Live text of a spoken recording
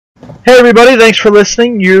Hey everybody, thanks for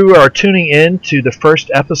listening. You are tuning in to the first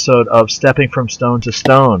episode of Stepping from Stone to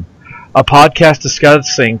Stone, a podcast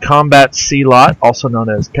discussing combat Silat, also known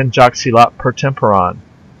as Penjak Silat per Temperon.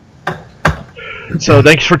 So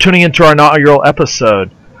thanks for tuning into our inaugural episode.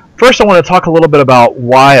 First I want to talk a little bit about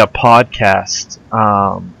why a podcast.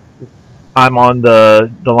 I'm on the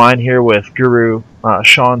line here with Guru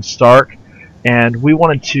Sean Stark, and we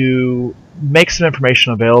wanted to make some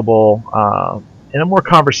information available in a more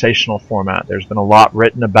conversational format. There's been a lot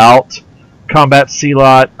written about combat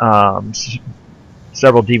Silat,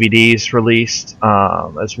 several DVDs released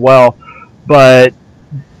as well, but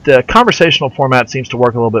the conversational format seems to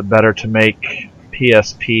work a little bit better to make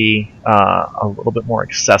PSP a little bit more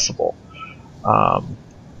accessible.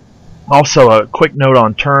 Also, a quick note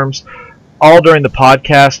on terms. All during the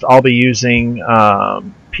podcast, I'll be using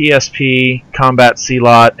PSP, Combat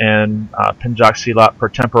Silat, and Penjak Silat per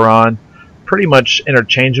Temperon pretty much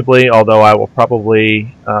interchangeably, although I will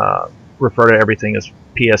probably refer to everything as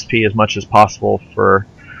PSP as much as possible for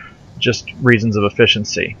just reasons of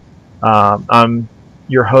efficiency. I'm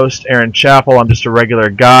your host, Aaron Chappell. I'm just a regular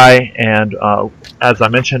guy, and as I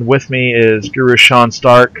mentioned, with me is Guru Sean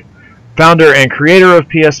Stark, founder and creator of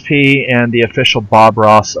PSP and the official Bob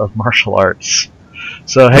Ross of martial arts.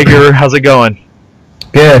 So, hey Guru, how's it going?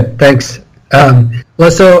 Good, thanks.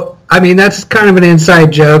 That's kind of an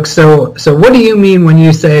inside joke. So what do you mean when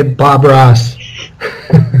you say Bob Ross?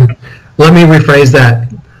 Let me rephrase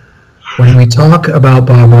that. When we talk about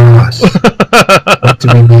Bob Ross, what do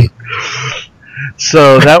we mean?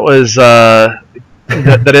 So that was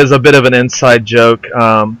that is a bit of an inside joke.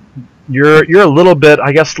 You're a little bit,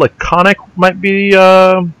 I guess, laconic might be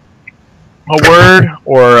a word,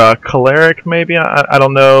 or choleric maybe. I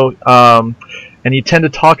don't know. And you tend to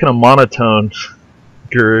talk in a monotone,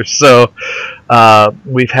 Guru. So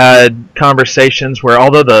we've had conversations where,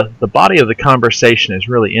 although the body of the conversation is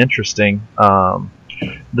really interesting,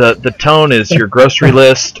 the tone is your grocery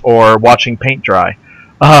list or watching paint dry.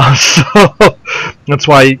 So that's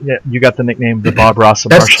why you got the nickname the Bob Ross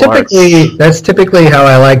of martial arts. That's typically how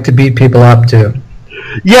I like to beat people up too.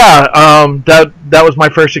 Yeah, that was my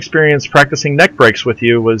first experience practicing neck breaks with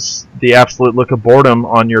you, was the absolute look of boredom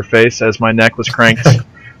on your face as my neck was cranked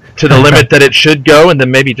to the limit that it should go, and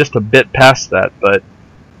then maybe just a bit past that, but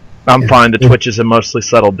I'm fine. The twitches have mostly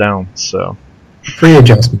settled down, so. Free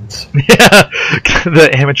adjustments. Yeah, the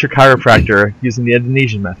amateur chiropractor using the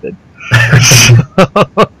Indonesian method.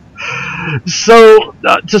 So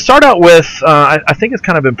to start out with, I think it's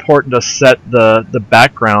kind of important to set the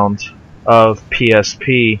background of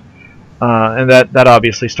PSP, and that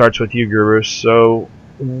obviously starts with you, Guru. So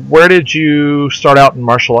where did you start out in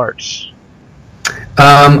martial arts?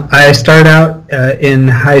 I started out in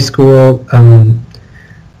high school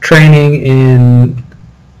training in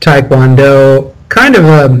Taekwondo, kind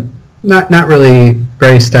of not really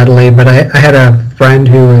very steadily, but I had a friend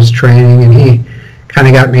who was training, and he kind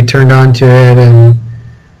of got me turned on to it, and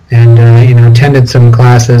attended some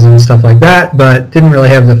classes and stuff like that, but didn't really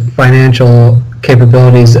have the financial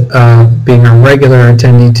capabilities of being a regular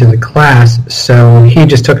attendee to the class, so he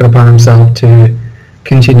just took it upon himself to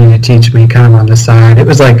continue to teach me kind of on the side. It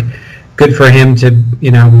was good for him to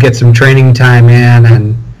get some training time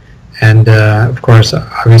in, and of course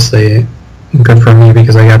obviously good for me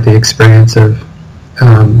because I got the experience of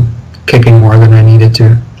kicking more than I needed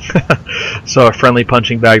to. So a friendly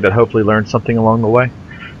punching bag that hopefully learned something along the way.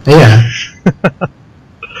 Yeah.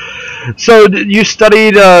 So you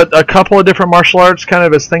studied a couple of different martial arts kind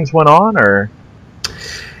of as things went on, or?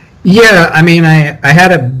 Yeah, I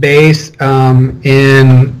had a base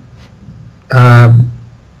in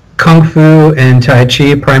Kung Fu and Tai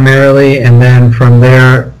Chi primarily, and then from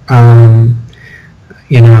there,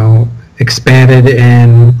 expanded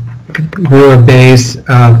and grew a base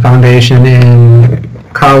foundation in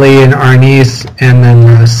Kali and Arnis, and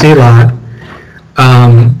then Silat.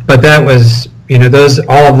 But that was,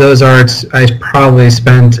 all of those arts, I probably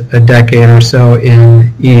spent a decade or so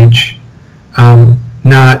in each,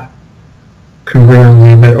 not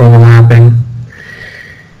congruently, but overlapping.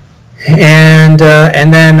 And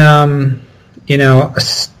then,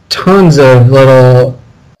 tons of little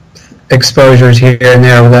exposures here and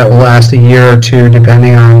there that will last a year or two,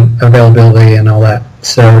 depending on availability and all that.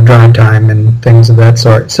 So drive time and things of that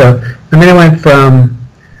sort. So, I went from,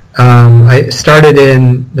 I started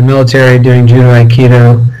in the military doing Judo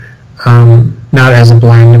Aikido, not as a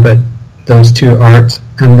blend, but those two arts,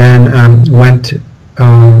 and then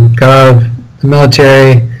got out of the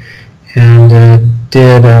military and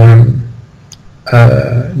did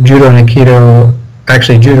Judo and Aikido,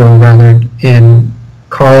 actually Judo rather, in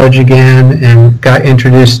college again and got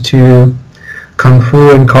introduced to Kung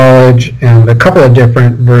Fu in college and a couple of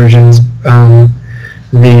different versions.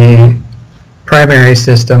 The primary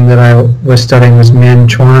system that I was studying was Min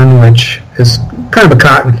Chuan, which is kind of a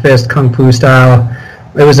cotton fist Kung Fu style.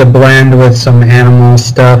 It was a blend with some animal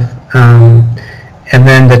stuff. And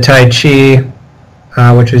then the Tai Chi,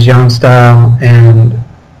 which was Yang style, and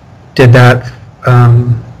did that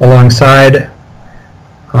alongside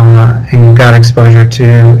and got exposure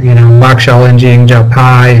to, Bak Shaolin Jing Jiao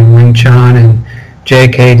Pai and Wing Chun and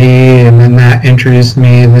JKD, and then that introduced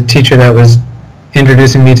me, the teacher that was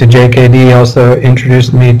introducing me to JKD also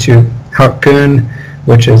introduced me to Hak Kun,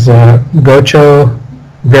 which is a Gocho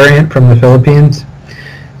variant from the Philippines,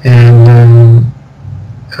 and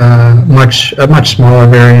a much smaller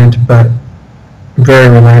variant, but very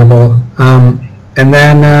reliable. And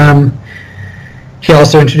then he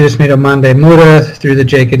also introduced me to Mande Muda through the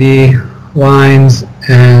JKD lines,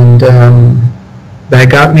 and that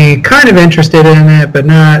got me kind of interested in it, but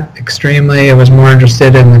not extremely. I was more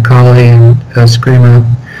interested in the Kali and Eskrima.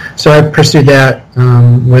 So I pursued that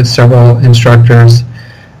with several instructors,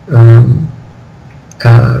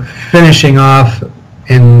 finishing off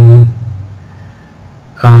in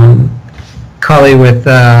Kali with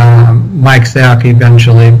Mike Sayaki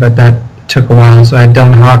eventually, but that took a while. So I'd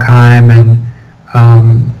done Hockheim and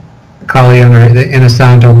Kali under the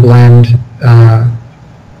Inosanto blend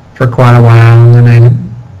for quite a while, and then I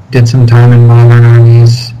did some time in modern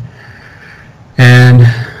armies and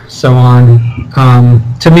so on.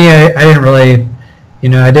 To me, I didn't really,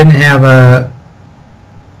 I didn't have a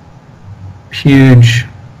huge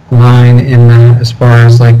line in that as far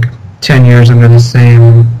as like 10 years under the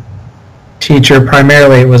same teacher.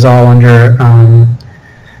 Primarily it was all under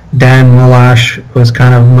Dan Molash was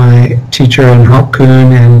kind of my teacher in Hak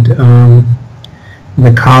Kun and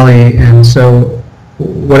the Kali, and so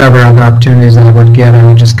whatever other opportunities I would get, I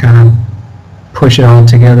would just kind of push it all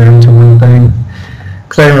together into one thing,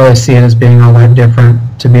 because I didn't really see it as being all that different,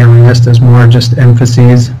 to be honest. As more just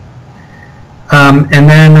emphases. And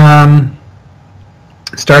then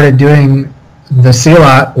started doing the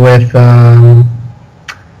Silat with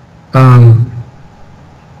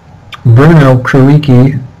Bruno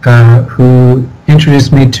Kruiki, who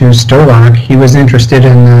introduced me to Sturlock. He was interested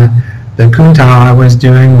in the Kuntao I was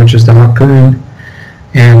doing, which is the Hak Kun,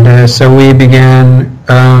 and so we began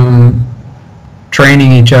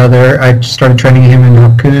training each other. I started training him in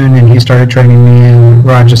Hak Kun, and he started training me in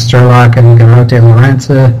Raja Sturlock and Garrote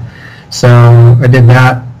Lorenza. So I did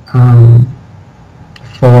that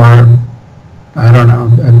for, I don't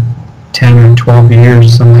know, 10 or 12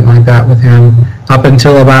 years, something like that with him, up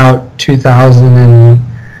until about 2004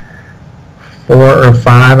 or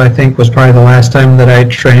 5, I think, was probably the last time that I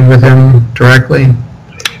trained with him directly.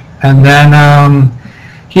 And then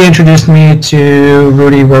he introduced me to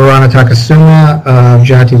Rudy Warana Takasuma of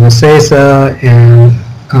Jati Vasesa, and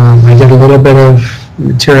I did a little bit of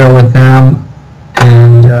material with them,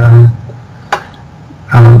 and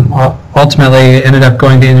ultimately ended up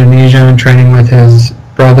going to Indonesia and training with his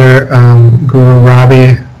brother, Guru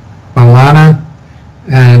Rabi Maulana,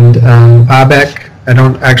 and Abek. I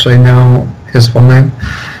don't actually know his full name,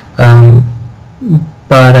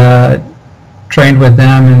 but trained with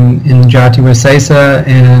them in Jati Vasesa,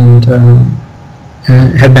 and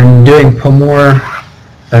had been doing Pomor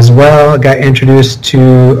as well. Got introduced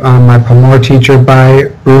to my Pomor teacher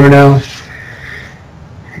by Bruno,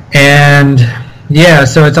 and yeah,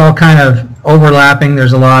 so it's all kind of overlapping.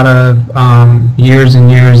 There's a lot of years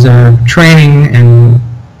and years of training and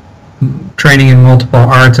training in multiple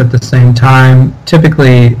arts at the same time.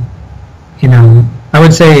 Typically, I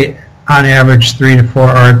would say on average 3 to 4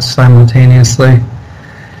 arts simultaneously.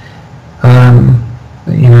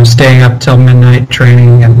 Staying up till midnight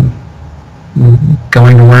training and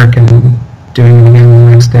going to work and doing it again the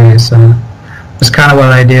next day. So that's kind of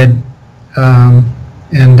what I did, and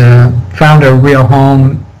found a real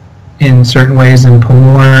home in certain ways in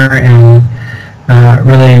Pomor, and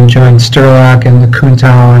really enjoyed Sturlock and the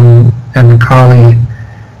Kuntao and the Kali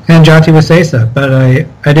and Jati Vasesa, but I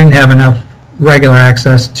didn't have enough regular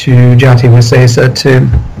access to Jati Vasesa to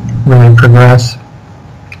really progress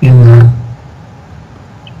in that.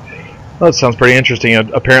 Well, that sounds pretty interesting.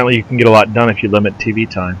 Apparently, you can get a lot done if you limit TV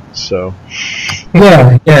time. So.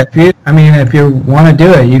 Yeah. If you want to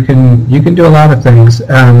do it, you can do a lot of things.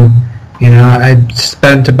 I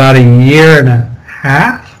spent about a year and a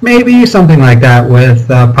half, maybe something like that, with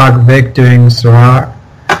Pagovic doing Surat,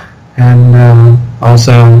 and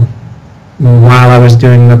also while I was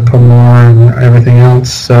doing the Pomor and everything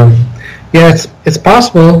else. So yeah, it's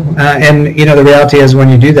possible, and the reality is when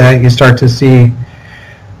you do that, you start to see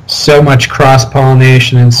so much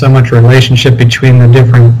cross-pollination and so much relationship between the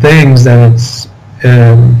different things that it's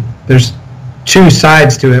there's two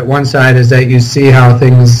sides to it. One side is that you see how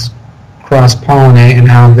things cross-pollinate and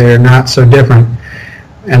how they're not so different,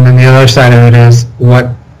 and then the other side of it is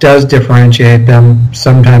what does differentiate them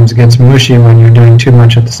sometimes gets mushy when you're doing too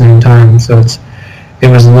much at the same time. So it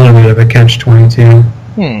was a little bit of a catch-22.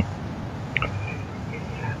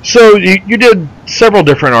 So you did several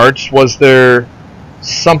different arts. Was there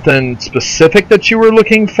something specific that you were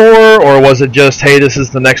looking for, or was it just, hey, this is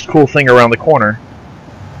the next cool thing around the corner?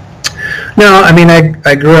 No, I mean,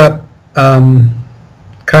 I grew up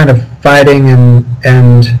kind of fighting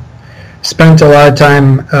and spent a lot of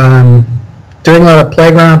time doing a lot of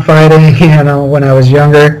playground fighting, you know, when I was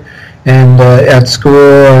younger, and at school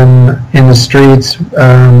and in the streets.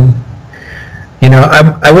 You know,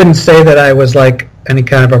 I wouldn't say that I was like any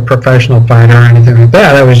kind of a professional fighter or anything like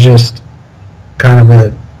that. I was just kind of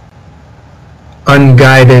a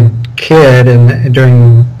unguided kid, and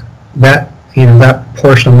during that, you know, that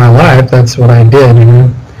portion of my life, that's what I did, you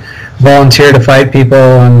know, volunteer to fight people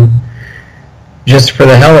and just for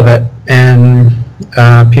the hell of it, and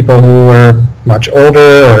people who were much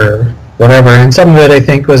older or whatever, and some of it I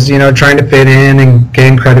think was, you know, trying to fit in and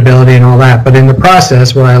gain credibility and all that, but in the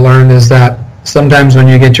process what I learned is that sometimes when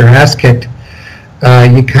you get your ass kicked,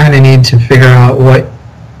 you kind of need to figure out what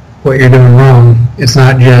you're doing wrong. It's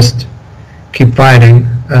not just keep fighting,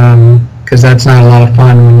 because that's not a lot of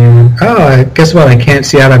fun when you, guess what, I can't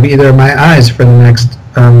see out of either of my eyes for the next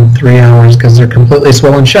 3 hours because they're completely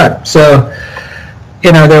swollen shut. So,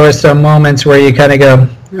 you know, there were some moments where you kind of go,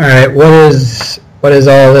 all right, what is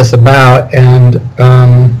all this about? And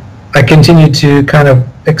I continued to kind of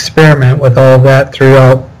experiment with all of that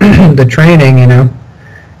throughout the training, you know.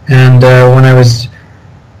 And when I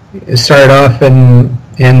started off in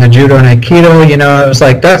the judo and aikido, you know, I was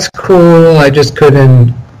like, that's cool. I just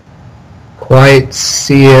couldn't quite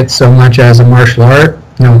see it so much as a martial art.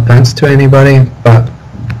 No offense to anybody, but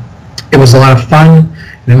it was a lot of fun,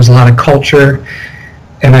 and it was a lot of culture,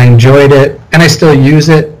 and I enjoyed it, and I still use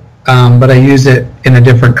it, but I use it in a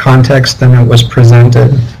different context than it was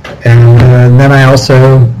presented. And then I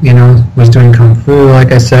also, you know, was doing kung fu,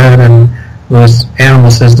 like I said, and was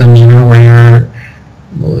animal systems, you know, where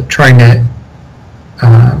you're trying to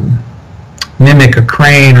mimic a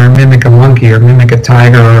crane or mimic a monkey or mimic a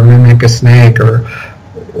tiger or mimic a snake or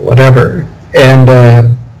whatever. And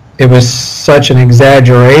it was such an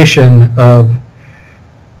exaggeration of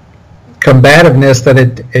combativeness that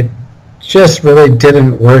it just really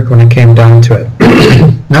didn't work when it came down to it.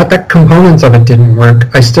 Not that components of it didn't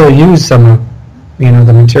work. I still use some of, you know,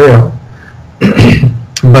 the material.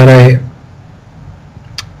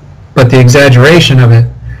 But the exaggeration of it,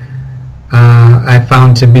 I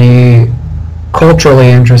found to be culturally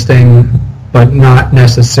interesting, but not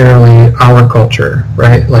necessarily our culture,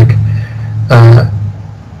 right? Like,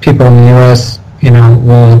 people in the U.S., you know,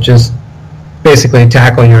 will just basically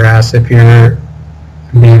tackle your ass if you're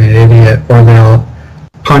being an idiot, or they'll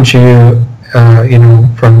punch you, you know,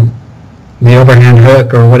 from the overhand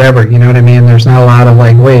hook or whatever, you know what I mean? There's not a lot of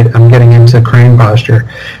like, wait, I'm getting into crane posture.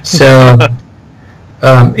 So,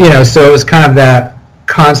 you know, so it was kind of that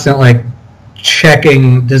constant like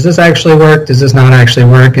checking, does this actually work? Does this not actually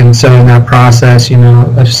work? And so in that process, you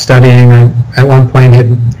know, of studying, I at one point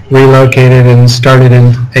had relocated and started in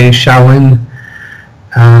a Shaolin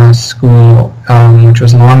school, which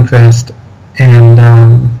was Long Fist, and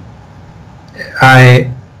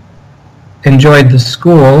I enjoyed the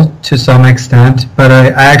school to some extent, but I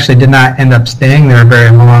actually did not end up staying there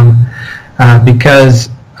very long, because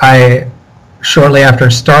shortly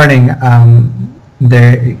after starting,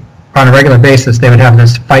 on a regular basis they would have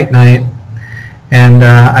this fight night, and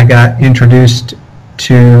I got introduced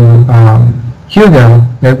to Hugo,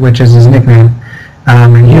 which is his nickname.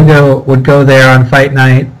 And Hugo would go there on fight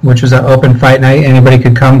night, which was an open fight night. Anybody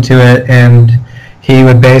could come to it, and he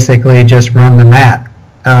would basically just run the mat.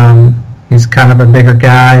 He's kind of a bigger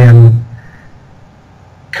guy, and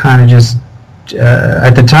kind of just,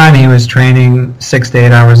 at the time he was training 6 to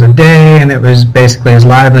 8 hours a day, and it was basically his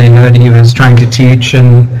livelihood. He was trying to teach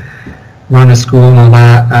and run a school and all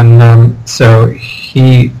that, and so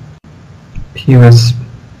he was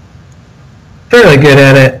fairly good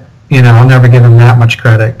at it. You know, I'll never give him that much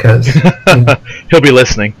credit, because he'll be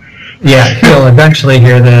listening. Yeah, he'll eventually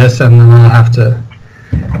hear this, and then I'll have to,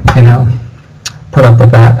 you know, put up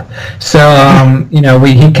with that. So, you know,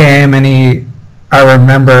 he came, and I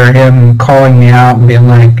remember him calling me out and being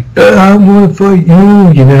like, I want to fight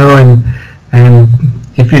you, you know, and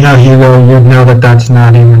if you know Hugo, you'd know that that's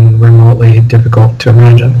not even remotely difficult to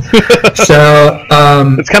imagine. So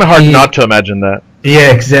it's kind of hard not to imagine that.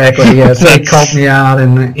 Yeah, exactly. Yeah, so he called me out,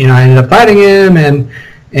 and I ended up fighting him,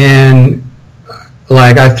 and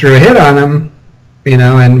like I threw a hit on him,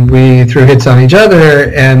 and we threw hits on each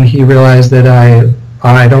other, and he realized that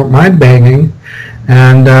I don't mind banging,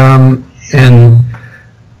 and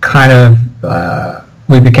kind of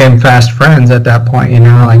we became fast friends at that point.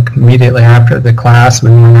 Like immediately after the class,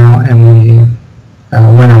 we went out and we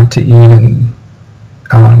went out to eat and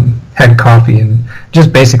had coffee and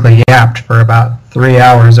just basically yapped for about 3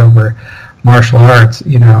 hours over martial arts,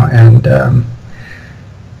 and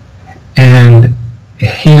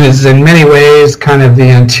he was in many ways kind of the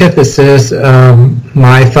antithesis of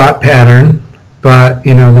my thought pattern. But,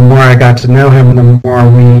 the more I got to know him, the more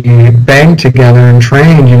we banged together and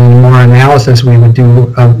trained, the more analysis we would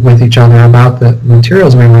do with each other about the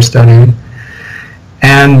materials we were studying.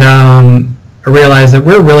 And I realized that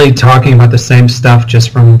we're really talking about the same stuff just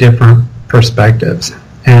from different perspectives.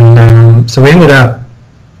 And so we ended up,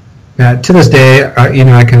 to this day,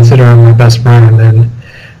 I consider him my best friend. And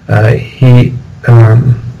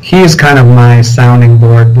he's kind of my sounding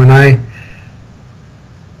board. When I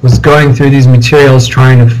was going through these materials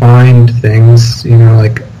trying to find things,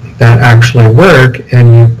 like that actually work,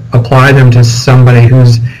 and you apply them to somebody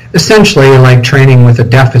who's essentially like training with a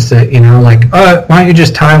deficit, like, why don't you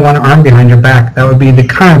just tie one arm behind your back? That would be the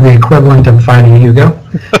kind of the equivalent of fighting Hugo.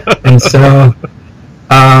 And so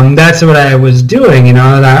that's what I was doing, and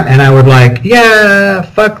I would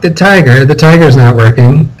fuck the tiger. The tiger's not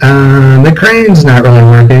working. The crane's not really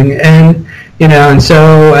working. And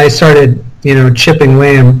so I started chipping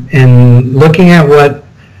away and looking at what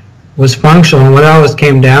was functional, and what it always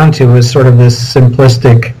came down to was sort of this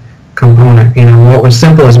simplistic component. What was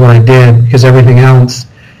simple is what I did, because everything else,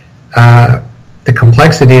 the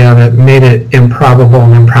complexity of it made it improbable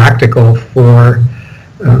and impractical for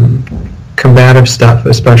combative stuff,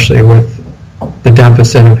 especially with the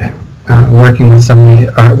deficit of working with somebody,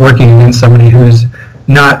 working against somebody who's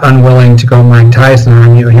not unwilling to go Mike Tyson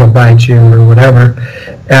on you. He'll bite you or whatever.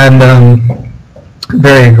 And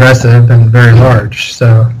very aggressive and very large.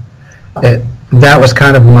 So that was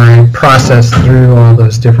kind of my process through all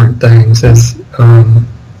those different things, is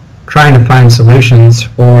trying to find solutions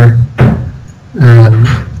for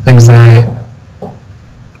things that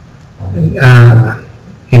you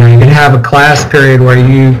can have a class period where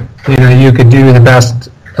you could do the best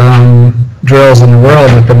drills in the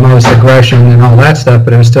world with the most aggression and all that stuff,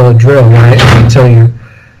 but it was still a drill, right? Until you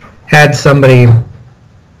had somebody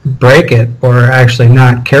break it or actually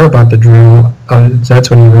not care about the drill, that's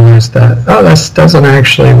when you realize that, this doesn't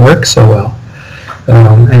actually work so well.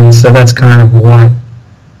 And so that's kind of what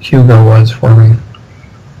Hugo was for me.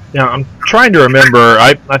 Yeah, I'm trying to remember.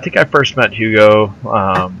 I think I first met Hugo,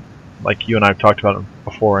 like you and I have talked about him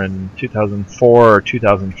before, in 2004 or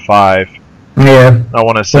 2005. Yeah. I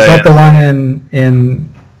want to say. Was that the one in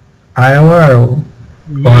Iowa or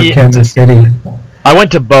Kansas City? I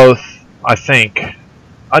went to both, I think.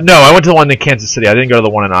 No, I went to the one in Kansas City. I didn't go to the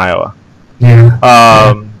one in Iowa. Yeah.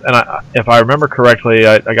 And if I remember correctly,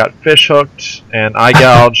 I got fish hooked and eye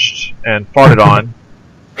gouged and farted on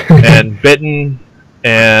and bitten,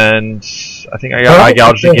 and I think I got eye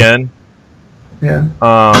gouged again. Yeah.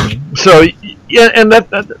 So yeah, and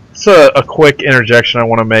that's a quick interjection I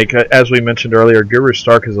want to make. As we mentioned earlier, Guru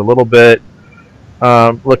Stark is a little bit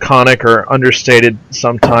laconic or understated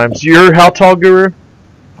sometimes. You're how tall, Guru?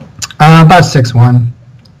 About 6'1".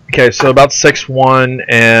 Okay, so about 6'1",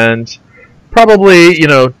 and probably,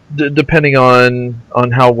 depending on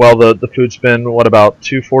how well the food's been, what, about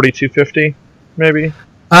 240, 250, maybe?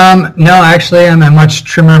 No, actually, I'm a much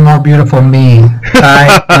trimmer, more beautiful me.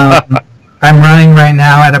 I'm running right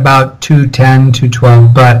now at about 210,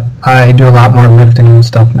 212, but I do a lot more lifting and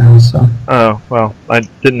stuff now, so. Oh, well, I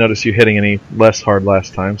didn't notice you hitting any less hard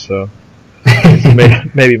last time, so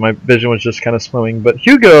maybe my vision was just kind of swimming. But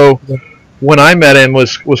Hugo, when I met him,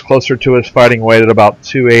 was closer to his fighting weight at about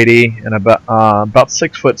 280 and about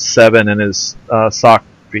 6'7" in his sock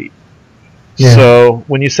feet. Yeah. So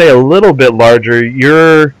when you say a little bit larger,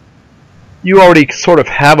 you already sort of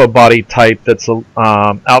have a body type that's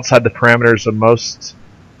outside the parameters of most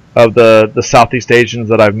of the Southeast Asians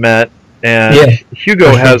that I've met, and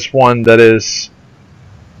Hugo has one that is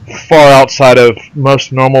far outside of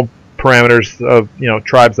most normal parameters of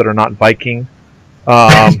tribes that are not Viking.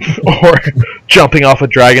 Or jumping off a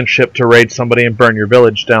dragon ship to raid somebody and burn your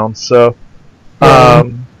village down. So,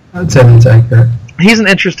 that's accurate. He's an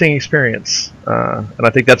interesting experience, and I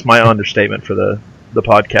think that's my understatement for the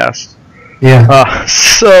podcast. Yeah.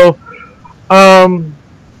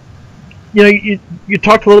 you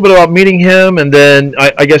talked a little bit about meeting him, and then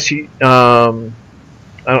I guess you. I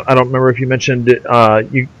don't remember if you mentioned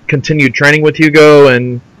you continued training with Hugo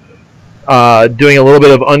and doing a little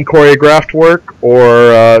bit of unchoreographed work,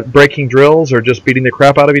 or breaking drills, or just beating the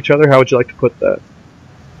crap out of each other. How would you like to put that?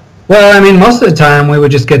 Well, I mean, most of the time we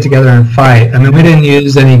would just get together and fight. I mean, we didn't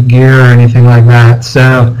use any gear or anything like that.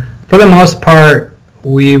 So for the most part,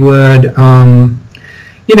 we would,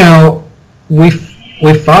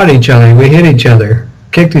 we fought each other. We hit each other,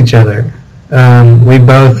 kicked each other. We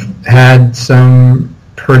both had some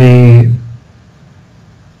pretty...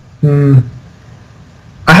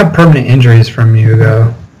 I have permanent injuries from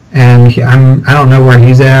Hugo, and I don't know where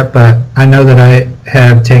he's at, but I know that I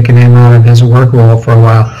have taken him out of his work role for a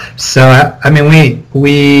while. So I mean,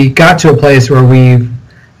 we got to a place where we,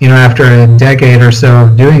 after a decade or so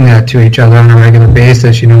of doing that to each other on a regular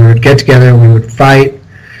basis, we would get together, we would fight,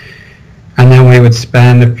 and then we would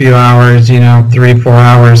spend a few hours, 3-4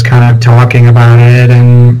 hours, kind of talking about it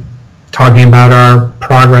and talking about our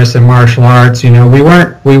progress in martial arts. We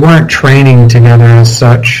weren't training together as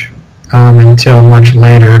such until much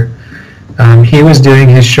later. He was doing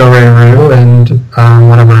his Shorei-ryu and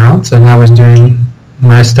whatever else, and I was doing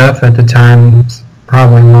my stuff at the time,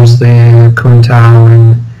 probably mostly Kun Tao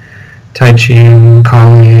and Tai Chi and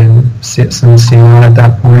Kali and some Silat at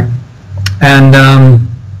that point. And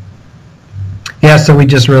so we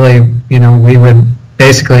just really, we would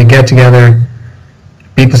basically get together,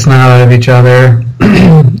 beat the snot out of each other,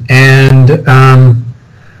 and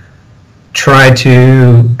try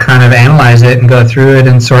to kind of analyze it and go through it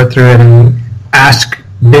and sort through it and ask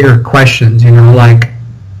bigger questions, like,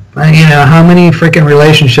 how many freaking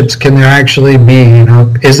relationships can there actually be?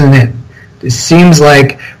 Isn't it? It seems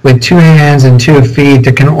like with 2 hands and 2 feet,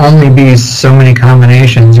 there can only be so many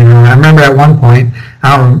combinations. I remember at one point,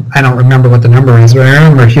 I don't remember what the number is, but I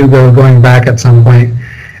remember Hugo going back at some point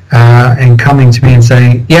and coming to me and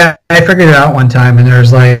saying, "Yeah, I figured it out one time, and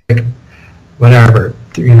there's like, whatever,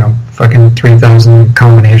 fucking 3,000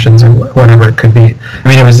 combinations or whatever it could be." I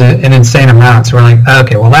mean, it was an insane amount. So we're like,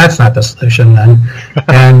 okay, well, that's not the solution then.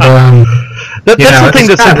 And that's the thing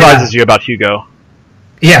that surprises you about Hugo.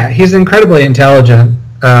 Yeah, he's incredibly intelligent,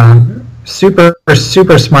 super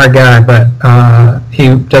smart guy, but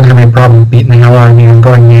he doesn't have any problem beating the hell out of you and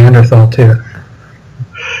going Neanderthal too.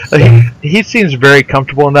 So. He seems very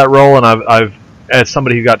comfortable in that role, and I've as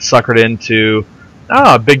somebody who got suckered into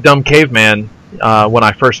big dumb caveman when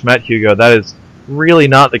I first met Hugo, that is really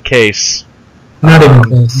not the case. Not even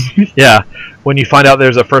close. Yeah, when you find out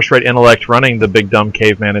there's a first-rate intellect running the big dumb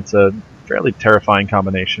caveman, it's a fairly terrifying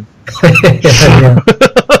combination.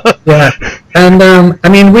 Yeah. And I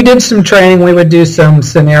mean, we did some training. We would do some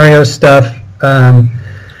scenario stuff.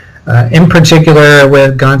 In particular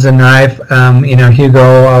with guns and knife,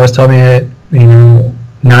 Hugo always told me that,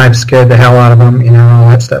 knives scared the hell out of him, all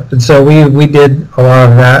that stuff. And so we did a lot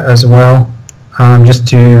of that as well, just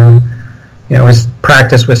to, was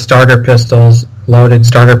practice with starter pistols, loaded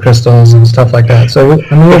starter pistols and stuff like that. So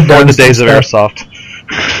we've done the days of airsoft.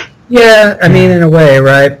 Yeah, I mean, in a way,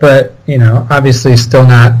 right? But, obviously still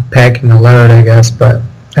not packing the load, I guess. But,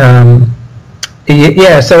 so,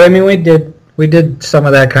 I mean, we did some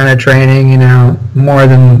of that kind of training, more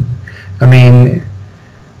than, I mean,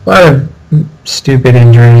 a lot of stupid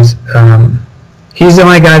injuries. He's the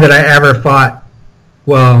only guy that I ever fought.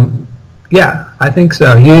 Well, yeah, I think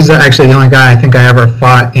so. He's actually the only guy I think I ever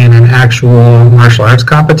fought in an actual martial arts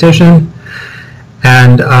competition.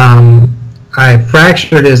 And I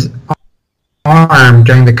fractured his arm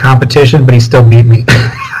during the competition, but he still beat me.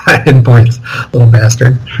 I didn't points, little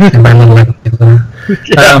bastard. And by little, I mean little.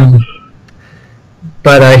 Yeah.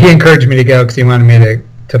 But he encouraged me to go because he wanted me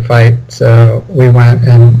to fight. So we went,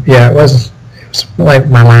 and it was like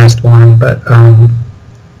my last one. But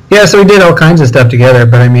so we did all kinds of stuff together.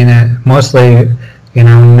 But I mean, mostly,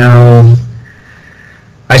 no.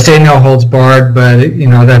 I say no holds barred, but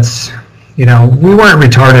that's. We weren't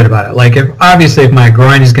retarded about it. Like, if my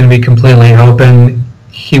groin is going to be completely open,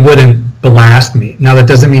 he wouldn't blast me. Now, that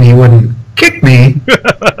doesn't mean he wouldn't kick me. He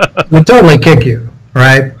would totally kick you,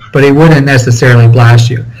 right? But he wouldn't necessarily blast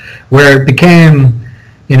you. Where it became,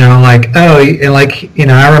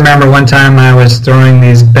 I remember one time I was throwing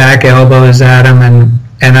these back elbows at him, and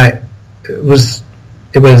it was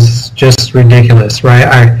just ridiculous, right?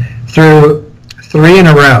 I threw 3 in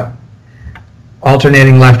a row,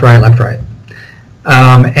 alternating left, right, left, right.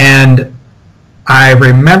 And I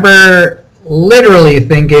remember literally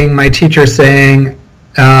thinking, my teacher saying,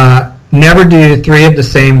 never do 3 of the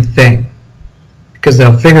same thing, because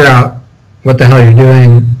they'll figure out what the hell you're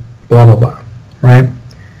doing, blah, blah, blah, right?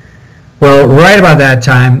 Well, right about that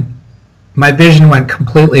time, my vision went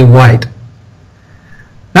completely white.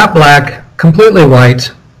 Not black, completely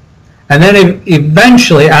white. And then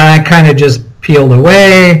eventually I kind of just peeled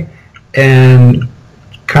away and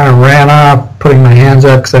kind of ran off, putting my hands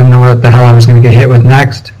up because I didn't know what the hell I was going to get hit with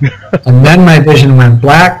next. And then my vision went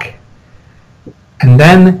black. And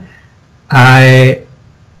then I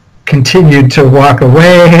continued to walk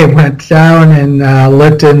away, went down and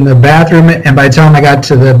looked in the bathroom. And by the time I got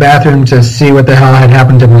to the bathroom to see what the hell had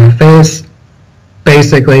happened to my face,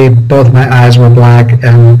 basically both my eyes were black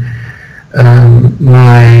and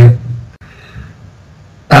my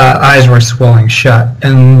eyes were swelling shut.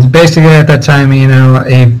 And basically at that time,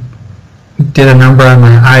 I did a number on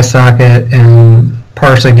my eye socket and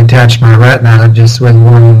partially detached my retina just with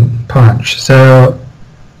one punch. So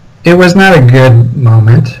it was not a good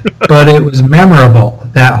moment, but it was memorable.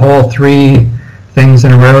 That whole 3 things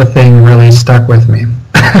in a row thing really stuck with me.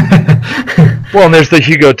 Well, and there's the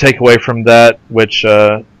Hugo takeaway from that, which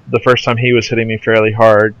the first time he was hitting me fairly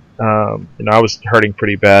hard, I was hurting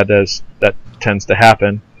pretty bad, as that tends to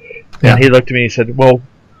happen. Yeah. And he looked at me and he said, well,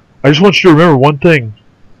 I just want you to remember one thing.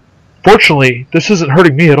 Fortunately, this isn't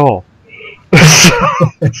hurting me at all.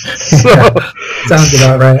 Sounds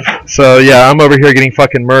about right. So, yeah, I'm over here getting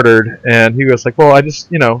fucking murdered. And he was like, well, I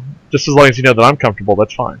just, just as long as you know that I'm comfortable,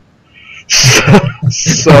 that's fine.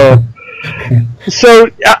 So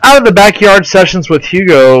out of the backyard sessions with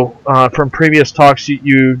Hugo from previous talks,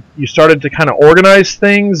 you started to kind of organize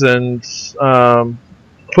things and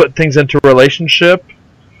put things into relationship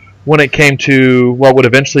when it came to what would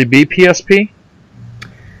eventually be PSP?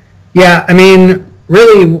 Yeah, I mean,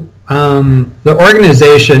 really, the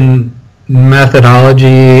organization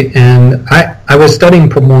methodology, and I was studying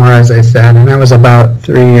Pomor, as I said, and I was about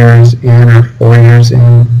 3 years in or 4 years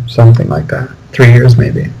in, something like that, 3 years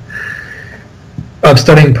maybe, of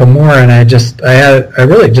studying Pomor, and I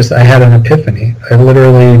had an epiphany. I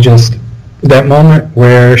literally just, that moment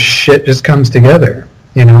where shit just comes together,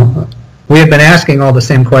 We have been asking all the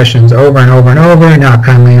same questions over and over and over, not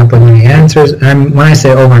coming up with any answers. And when I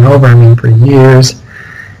say over and over, I mean for years,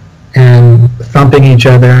 and thumping each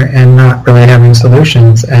other and not really having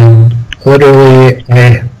solutions. And literally,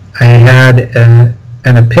 I had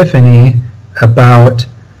an epiphany about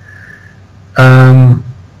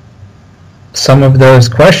some of those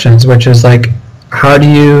questions, which is like, how do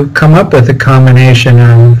you come up with a combination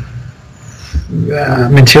of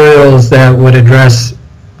materials that would address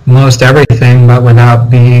most everything, but without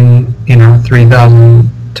being, 3,000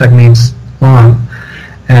 techniques long,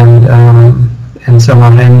 and so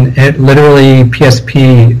on. And it literally,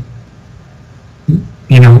 PSP,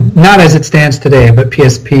 not as it stands today, but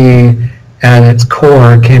PSP at its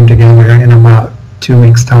core came together in about 2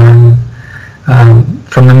 weeks' time.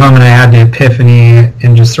 From the moment I had the epiphany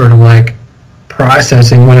and just sort of like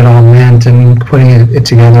processing what it all meant and putting it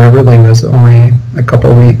together, it really was only a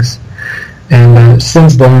couple of weeks. And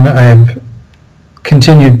since then, I've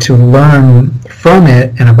continued to learn from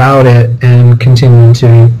it and about it and continue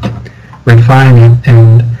to refine it.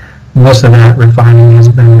 And most of that refining has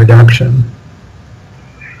been reduction.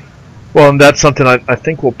 Well, and that's something I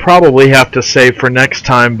think we'll probably have to save for next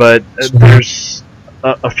time, but there's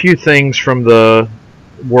a few things from the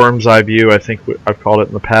worm's eye view, I think I've called it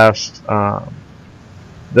in the past,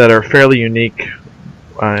 that are fairly unique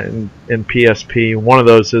in PSP. One of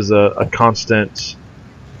those is a constant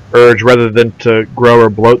urge, rather than to grow or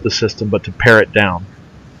bloat the system, but to pare it down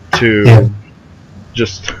to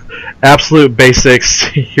just absolute basics.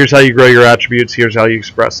 Here's how you grow your attributes, here's how you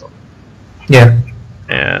express them. Yeah.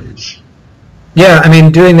 And yeah, I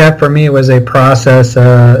mean, doing that for me was a process.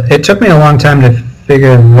 It took me a long time to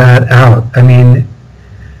figure that out. I mean,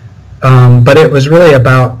 but it was really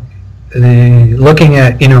about looking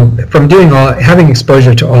at, from having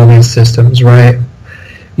exposure to all these systems, right?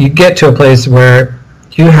 You get to a place where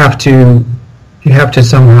you have to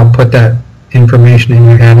somehow put that information in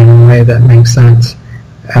your head in a way that makes sense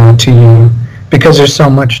to you, because there's so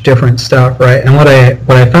much different stuff, right? And what I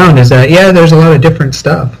found is that, there's a lot of different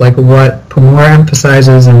stuff, like what Pomor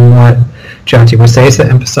emphasizes and what Jati Wasesa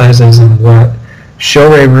emphasizes and what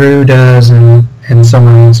Shorei Ryu does and so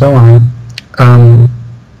on and so on,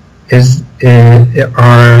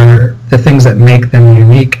 are the things that make them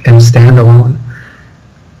unique and standalone.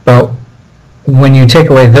 But when you take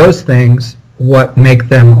away those things, what make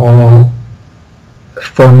them all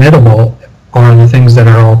formidable are the things that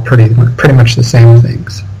are all pretty much the same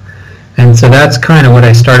things. And so that's kind of what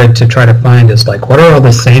I started to try to find, is like, what are all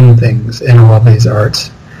the same things in all of these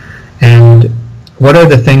arts? And what are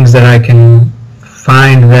the things that I can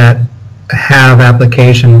find that have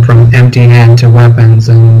application from empty hand to weapons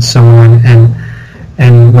and so on,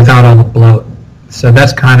 and without all the bloat. So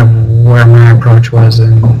that's kind of where my approach was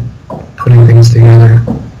in putting things together,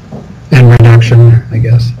 and reduction, I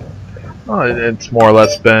guess. It's more or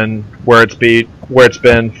less been where it's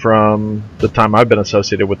been from the time I've been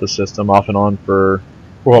associated with the system, off and on for,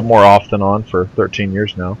 well, more off than on for 13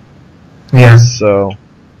 years now. Yeah. So,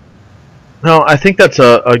 no, I think that's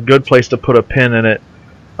a good place to put a pin in it.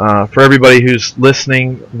 For everybody who's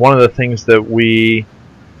listening, one of the things that we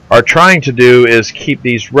are trying to do is keep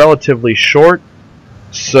these relatively short.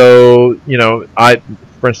 So, you know,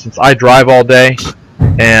 for instance, I drive all day,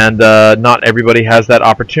 and not everybody has that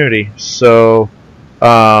opportunity. So,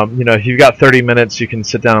 you know, if you've got 30 minutes, you can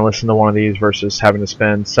sit down and listen to one of these versus having to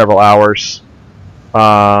spend several hours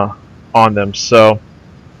on them. So,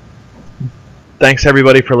 thanks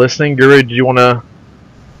everybody for listening. Guru, do you want to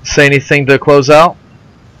say anything to close out?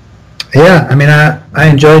 Yeah, I mean, I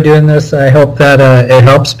enjoy doing this. I hope that it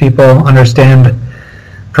helps people understand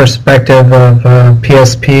perspective of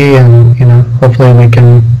PSP, and, you know, hopefully we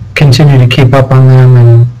can continue to keep up on them.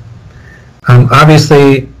 And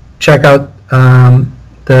obviously check out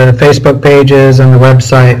the Facebook pages and the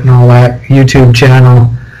website and all that, YouTube channel,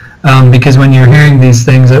 because when you're hearing these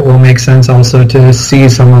things, it will make sense also to see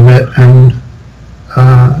some of it and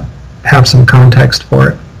have some context for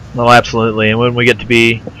it. Well, absolutely. And when we get to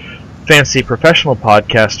be fancy professional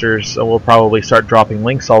podcasters, we'll probably start dropping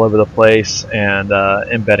links all over the place and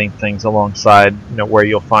embedding things alongside, you know, where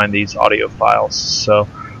you'll find these audio files. So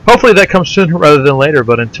hopefully that comes sooner rather than later.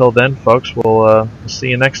 But until then, folks, we'll see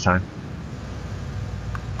you next time.